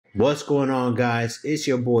What's going on, guys? It's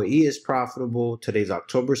your boy E is Profitable. Today's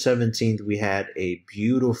October 17th. We had a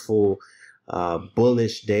beautiful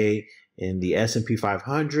bullish day in the S&P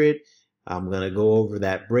 500. I'm going to go over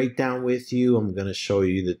that breakdown with you. I'm going to show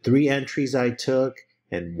you the 3 entries I took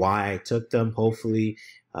and why I took them. Hopefully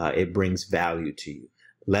it brings value to you.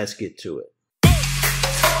 Let's get to it.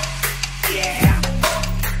 Yeah.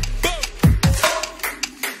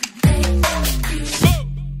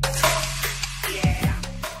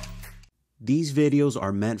 These videos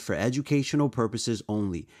are meant for educational purposes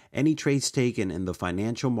only. Any trades taken in the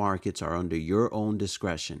financial markets are under your own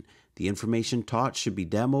discretion. The information taught should be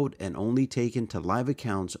demoed and only taken to live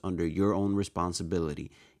accounts under your own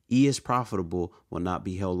responsibility. E is Profitable will not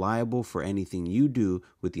be held liable for anything you do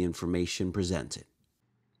with the information presented.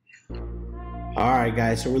 Alright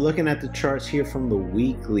guys, so we're looking at the charts here from the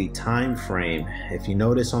weekly time frame. If you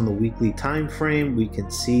notice on the weekly time frame, we can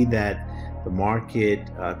see that the market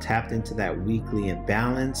tapped into that weekly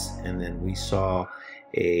imbalance, and then we saw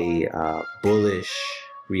a bullish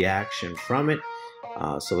reaction from it.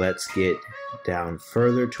 So let's get down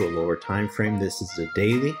further to a lower time frame. This is the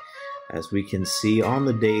daily. As we can see on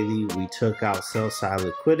the daily, we took out sell side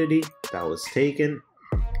liquidity that was taken.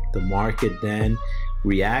 The market then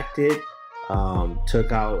reacted,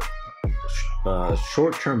 took out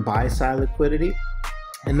short-term buy side liquidity,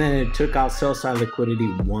 and then it took out sell side liquidity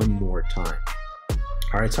one more time.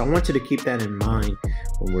 All right, so I want you to keep that in mind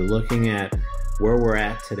when we're looking at where we're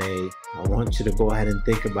at today. I want you to go ahead and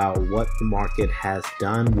think about what the market has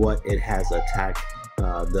done, what it has attacked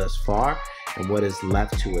thus far, and what is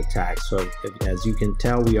left to attack. So as you can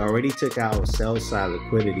tell, we already took out sell side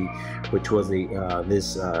liquidity, which was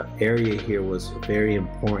this area here was a very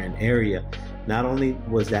important area. Not only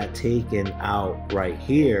was that taken out right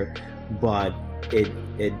here, but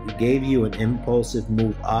it gave you an impulsive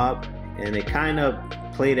move up, and it kind of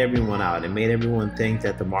played everyone out. It made everyone think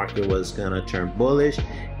that the market was going to turn bullish,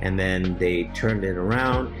 and then they turned it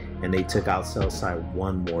around and they took out sell side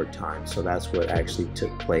one more time. So that's what actually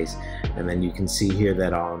took place. And then you can see here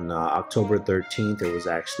that on October 13th, it was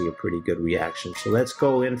actually a pretty good reaction. So let's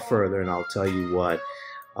go in further and I'll tell you what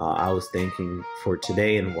I was thinking for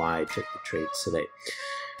today and why I took the trades today.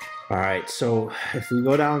 All right, so if we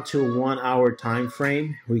go down to a 1 hour time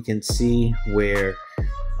frame, we can see where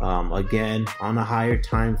again on a higher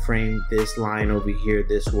time frame, this line over here,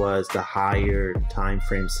 this was the higher time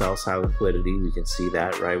frame sell side liquidity. We can see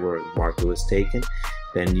that right where the market was taken.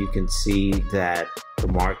 Then you can see that the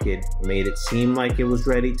market made it seem like it was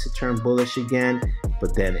ready to turn bullish again,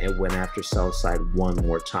 but then it went after sell side one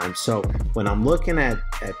more time. So when I'm looking at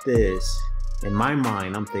this, in my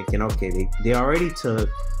mind, I'm thinking, okay, they already took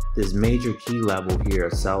this major key level here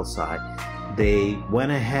of sell side. They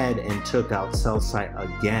went ahead and took out sell side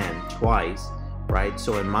again twice, right?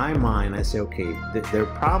 So in my mind, I say, okay, they're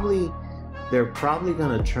probably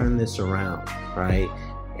gonna turn this around, right?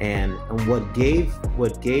 And what gave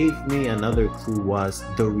me another clue was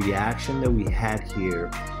the reaction that we had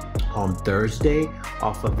here on Thursday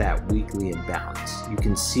off of that weekly imbalance. You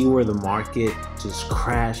can see where the market just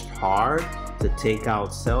crashed hard to take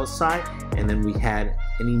out sell side, and then we had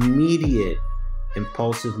an immediate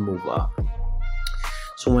impulsive move up.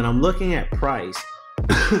 So when I'm looking at price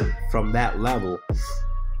from that level,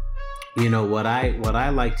 you know, what I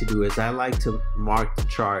like to do is I like to mark the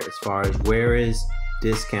chart as far as where is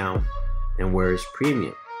discount and where is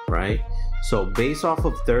premium, right? So based off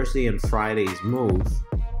of Thursday and Friday's move,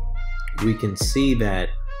 we can see that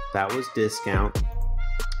that was discount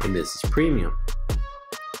and this is premium.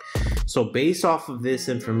 So based off of this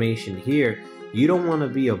information here, you don't want to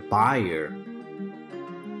be a buyer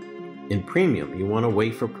in premium. You want to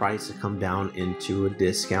wait for price to come down into a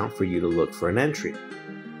discount for you to look for an entry.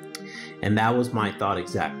 And that was my thought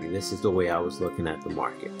exactly. This is the way I was looking at the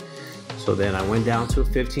market. So then I went down to a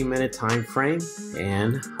 15-minute time frame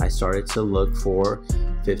and I started to look for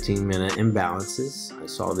 15-minute imbalances. I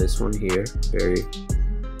saw this one here,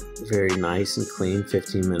 very nice and clean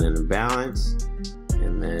 15-minute imbalance.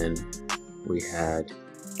 And then we had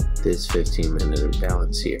this 15-minute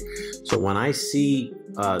imbalance here. So when I see,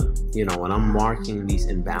 you know, when I'm marking these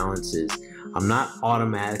imbalances, I'm not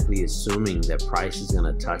automatically assuming that price is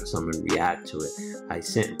going to touch them and react to it.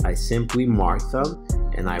 I simply mark them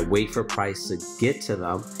and I wait for price to get to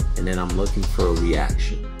them, and then I'm looking for a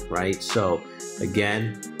reaction, right? So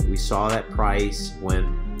again, we saw that price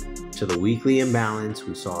went to the weekly imbalance.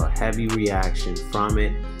 We saw a heavy reaction from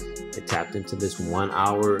it. It tapped into this 1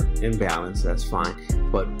 hour imbalance. That's fine.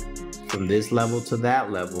 But from this level to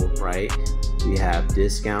that level, right, we have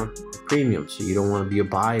discount premium. So you don't want to be a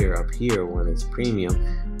buyer up here when it's premium.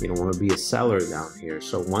 You don't want to be a seller down here.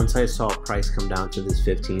 So once I saw price come down to this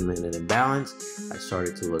 15-minute imbalance, I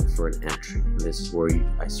started to look for an entry. And this is where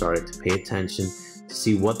I started to pay attention to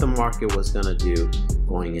see what the market was going to do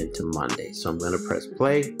going into Monday. So I'm going to press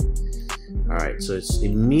play. All right, so it's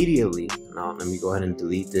immediately, now let me go ahead and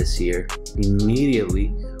delete this here. Immediately,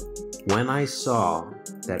 when I saw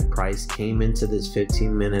that price came into this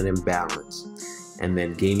 15-minute imbalance and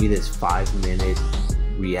then gave me this 5-minute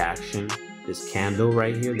reaction, this candle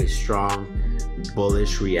right here, this strong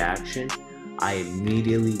bullish reaction, I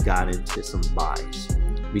immediately got into some buys,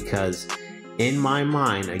 because in my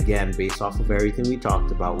mind, again, based off of everything we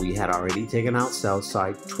talked about, we had already taken out sell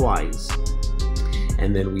side twice,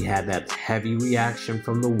 and then we had that heavy reaction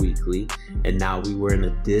from the weekly, and now we were in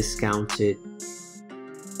a discounted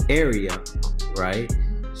area, right?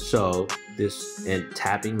 So this, and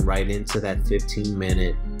tapping right into that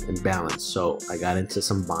 15-minute imbalance. So I got into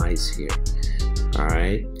some buys here. All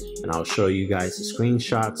right, and I'll show you guys the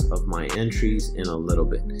screenshots of my entries in a little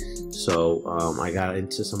bit. So I got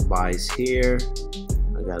into some buys here.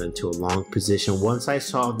 I got into a long position. Once I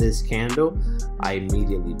saw this candle, I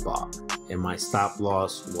immediately bought, and my stop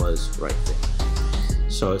loss was right there.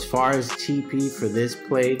 So as far as TP for this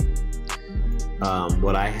play,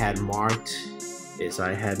 what I had marked is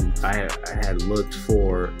I had looked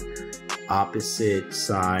for opposite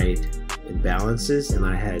side imbalances, and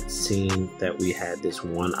I had seen that we had this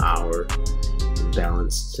 1 hour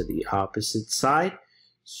imbalance to the opposite side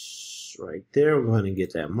right there. We're going to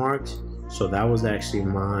get that marked. So that was actually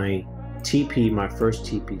my TP, my first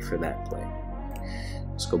TP for that play.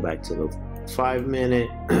 Let's go back to the 5-minute.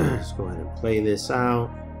 Let's go ahead and play this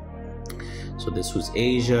out. So this was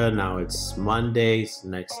Asia. Now it's Monday, it's the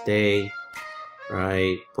next day,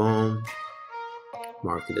 right? Boom.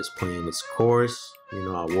 Market is playing its course. You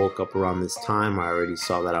know, I woke up around this time. I already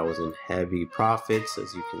saw that I was in heavy profits,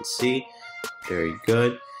 as you can see. Very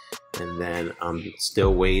good. And then I'm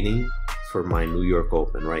still waiting for my New York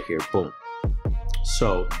Open right here. Boom.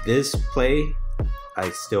 So this play I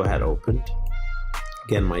still had opened.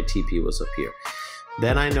 Again, my TP was up here.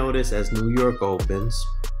 Then I noticed as New York opens,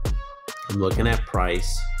 I'm looking at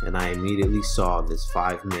price, and I immediately saw this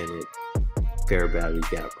 5-minute fair value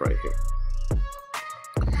gap right here.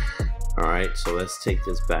 All right, so let's take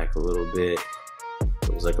this back a little bit.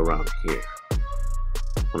 It was like around here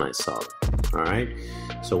when I saw it. All right,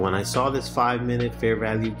 so when I saw this 5-minute fair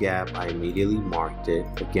value gap, I immediately marked it.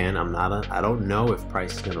 Again, I don't know if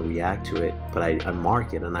price is going to react to it, but I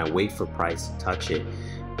mark it and I wait for price to touch it.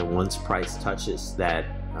 And once price touches that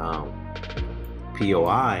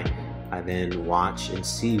POI, I then watch and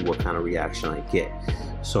see what kind of reaction I get.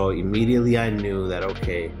 So immediately I knew that,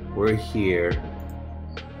 okay, we're here.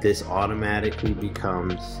 This automatically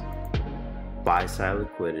becomes buy side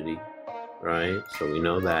liquidity, right? So we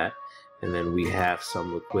know that. And then we have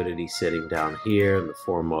some liquidity sitting down here in the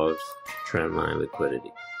form of trend line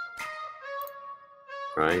liquidity,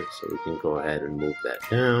 right? So we can go ahead and move that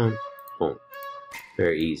down. Boom.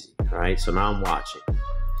 Very easy, right? So now I'm watching.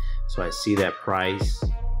 So I see that price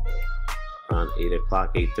around 8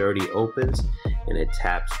 o'clock, 8:30 opens, and it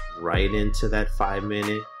taps right into that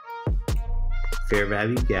 5-minute fair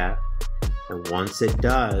value gap. And once it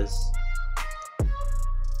does,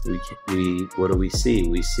 we what do we see?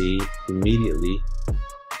 We see immediately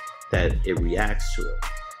that it reacts to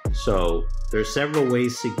it. So there's several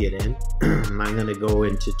ways to get in. I'm not going to go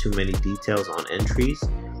into too many details on entries,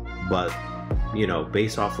 but you know,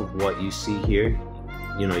 based off of what you see here,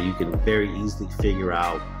 you know, you can very easily figure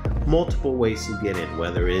out multiple ways to get in,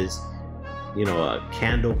 whether it's, you know, a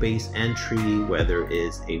candle based entry, whether it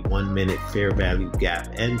is a 1-minute fair value gap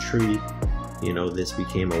entry. You know, this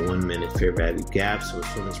became a 1-minute fair value gap, so as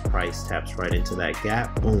soon as price taps right into that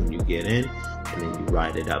gap, boom, you get in, and then you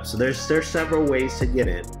ride it up. So there's several ways to get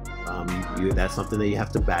in. That's something that you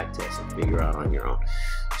have to back test and figure out on your own.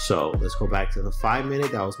 So let's go back to the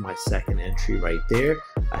 5-minute. That was my second entry right there.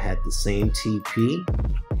 I had the same TP.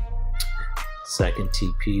 Second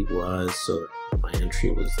TP was, so my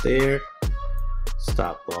entry was there.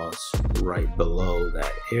 Stop loss right below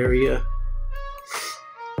that area.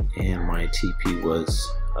 And my TP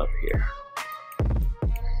was up here.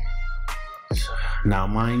 Now,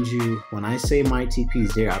 mind you, when I say my TP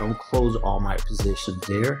is there, I don't close all my positions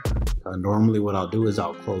there. Normally what I'll do is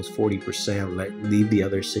I'll close 40%, leave the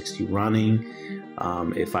other 60 running.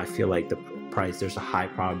 If I feel like the price, there's a high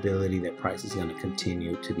probability that price is going to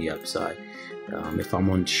continue to the upside. If I'm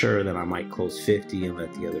unsure, then I might close 50 and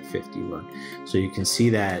let the other 50 run. So you can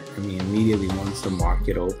see that, I mean, immediately once the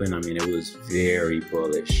market opened, I mean, it was very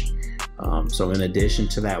bullish. So in addition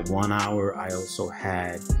to that 1 hour, I also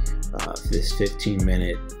had this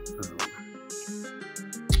 15-minute,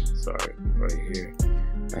 sorry, right here,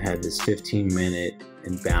 I had this 15-minute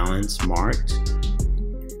imbalance marked.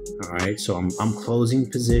 All right, so I'm closing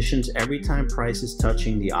positions every time price is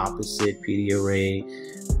touching the opposite PD array,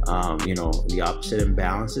 you know, the opposite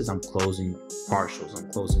imbalances. I'm closing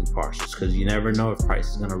partials. Because you never know if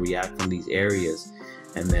price is going to react from these areas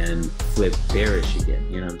and then flip bearish again.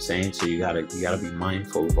 You know what I'm saying? So you gotta be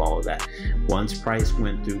mindful of all of that. Once price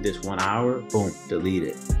went through this 1 hour, boom, delete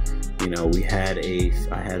it. You know, I had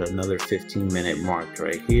another 15-minute marked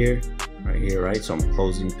right here, right? So I'm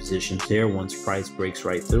closing positions there. Once price breaks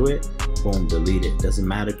right through it, boom, delete it. Doesn't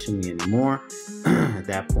matter to me anymore. At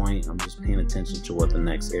that point, I'm just paying attention to what the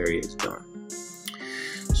next area is doing.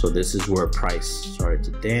 So this is where price started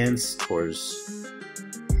to dance towards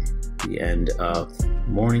the end of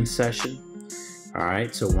morning session. All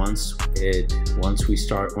right, so once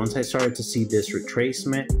I started to see this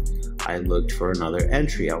retracement, I looked for another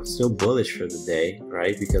entry. I was still bullish for the day,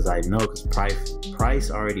 right? Because I know, because price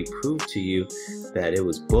already proved to you that it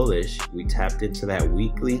was bullish. We tapped into that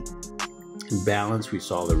weekly imbalance. We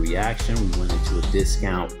saw the reaction. We went into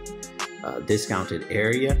a discounted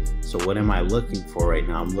area. So what am I looking for right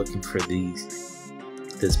now? I'm looking for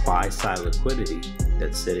this buy side liquidity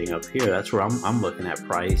that's sitting up here. That's where I'm looking at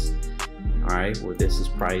price. All right, where this is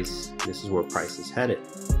price. This is where price is headed.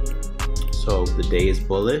 So the day is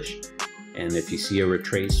bullish, and if you see a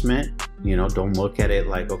retracement, you know, don't look at it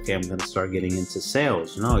like, okay, I'm going to start getting into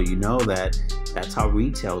sales. No, you know that's how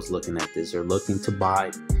retail is looking at this. They're looking to buy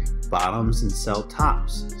bottoms and sell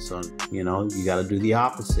tops. So, you know, you got to do the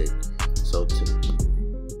opposite. So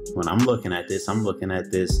when I'm looking at this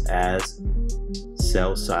as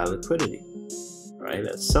sell side liquidity, right?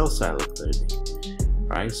 That's sell side liquidity,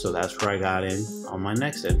 right? So that's where I got in on my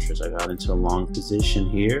next interest. I got into a long position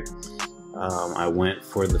here. I went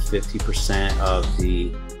for the 50% of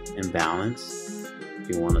the imbalance. If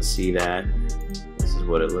you want to see that, this is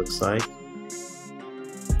what it looks like.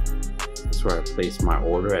 That's where I placed my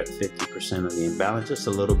order at 50% of the imbalance, just a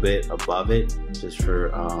little bit above it, just for,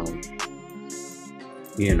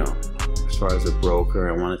 you know, as far as a broker,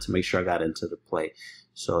 I wanted to make sure I got into the play.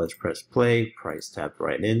 So let's press play. Price tapped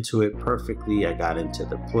right into it perfectly. I got into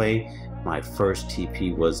the play. My first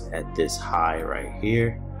TP was at this high right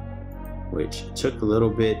here, which took a little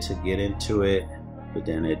bit to get into it, but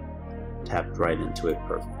then it tapped right into it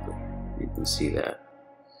perfectly. You can see that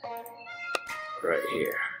right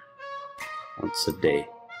here. Once a day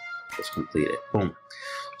was completed. Boom.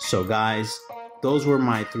 So guys, those were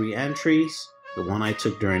my 3 entries. The one I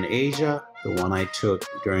took during Asia, the one I took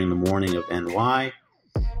during the morning of NY,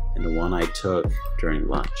 and the one I took during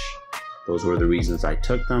lunch. Those were the reasons I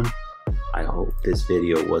took them. I hope this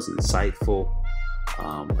video was insightful.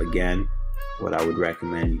 Again, what I would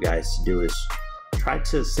recommend you guys to do is try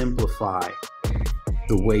to simplify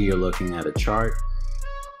the way you're looking at a chart.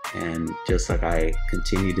 And just like I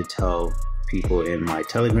continue to tell people in my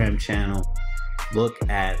Telegram channel, look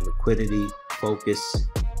at liquidity, focus,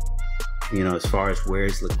 you know, as far as where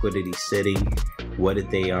is liquidity sitting, what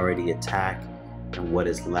did they already attack, and what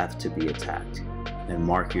is left to be attacked. And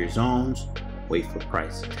mark your zones, wait for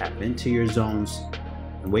price to tap into your zones,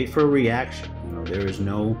 and wait for a reaction. You know, there is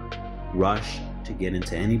no rush to get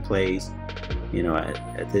into any plays. You know,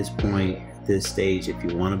 at this point, at this stage, if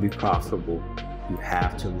you want to be profitable, you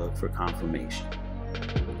have to look for confirmation.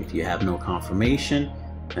 If you have no confirmation,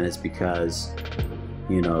 then it's because,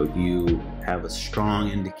 you know, you have a strong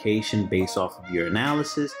indication based off of your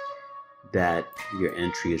analysis that your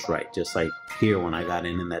entry is right. Just like here, when I got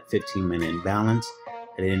in that 15-minute imbalance,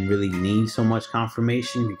 I didn't really need so much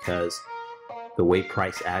confirmation because the way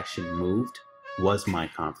price action moved was my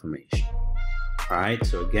confirmation. All right,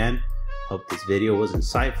 so again, hope this video was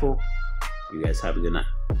insightful. You guys have a good night.